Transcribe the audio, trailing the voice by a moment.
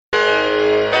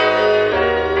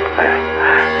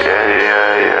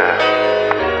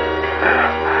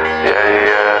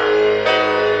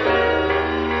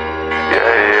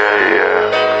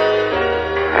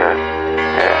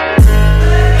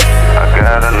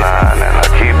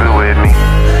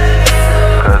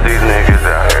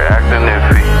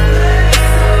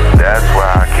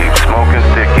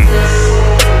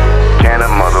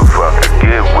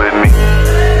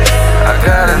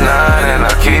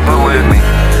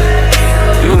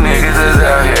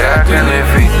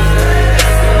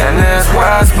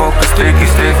sticky,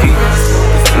 sticky.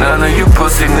 None of you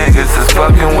pussy niggas is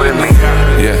fucking with me.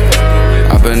 Yeah,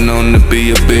 I've been known to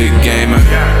be a big gamer.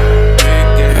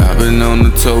 I've been known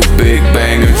to tote big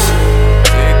bangers.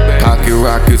 Pocket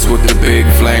rockets with the big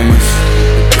flamers.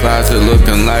 Closet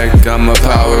looking like I'm a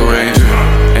Power Ranger.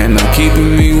 And I'm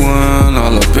keeping me one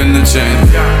all up in the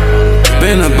chamber.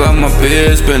 Been about my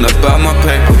biz, been about my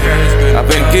paper. I've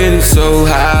been getting so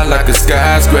high like a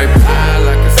skyscraper.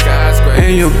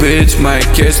 And your bitch might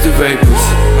catch the vapors.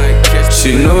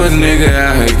 She know a nigga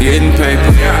out here getting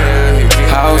paper.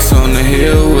 House on the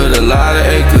hill with a lot of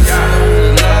acres.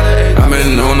 I've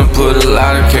been known to put a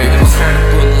lot of capers.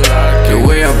 The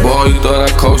way I ball, you thought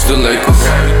I coached the Lakers.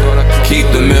 Keep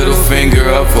the middle finger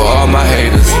up for all my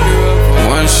haters.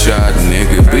 One shot,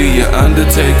 nigga, be your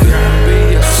undertaker.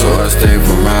 So I stay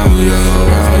around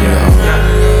y'all.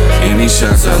 Any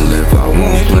shots I live, I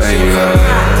won't play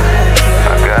y'all.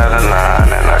 I got a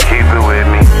 9 and I keep it with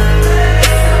me.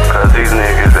 Cause these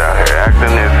niggas out here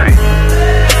acting iffy.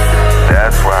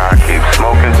 That's why I keep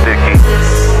smoking sticky.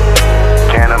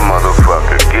 Can a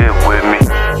motherfucker get with me?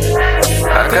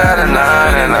 I got a 9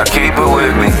 and I keep it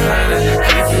with me.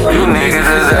 You niggas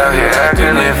is out here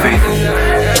acting iffy.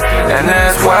 And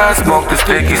that's why I smoke the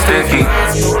sticky, sticky.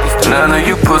 None of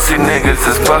you pussy niggas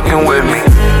is fucking with me.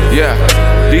 Yeah,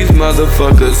 these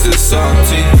motherfuckers is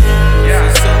salty.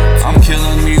 I'm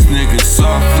killing these niggas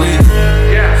softly.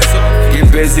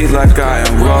 Get busy like I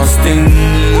am roasting.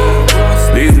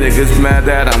 These niggas mad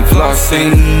that I'm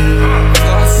flossing.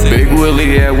 Big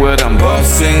Willie at what I'm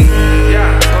bossing.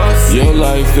 Your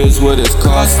life is what it's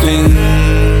costing.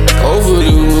 Over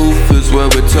the roof is where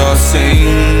we're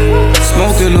tossing.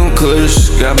 Smoking on kush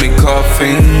got me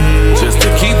coughing. Just to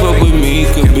keep up with me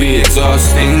could be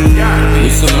exhausting. We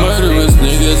some murderous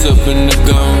niggas up in the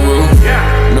gun room.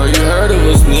 Know you heard of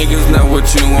us niggas, not what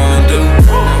you wanna do.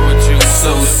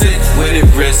 So sick with it,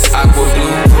 wrist aqua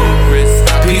blue.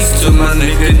 Peace to my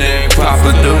nigga named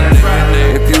Papa Do.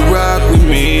 If you rock with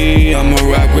me, I'ma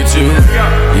rock with you.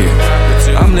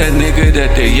 Yeah, I'm that nigga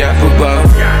that they yap about.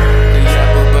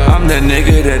 I'm that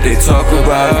nigga that they talk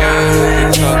about.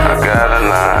 I got a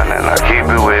 9 and I keep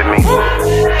it with me.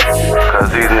 Cause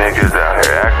these niggas out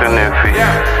here acting iffy.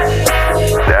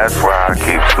 That's why I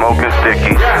keep smoking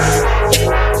sticky.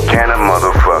 Can a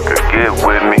motherfucker get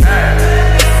with me?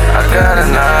 I got a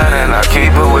 9 and I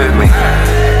keep it with me.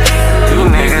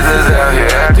 You niggas is out here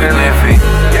acting iffy.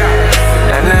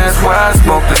 And that's why I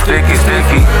smoke the sticky,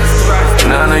 sticky.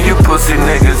 None of you pussy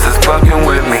niggas is fucking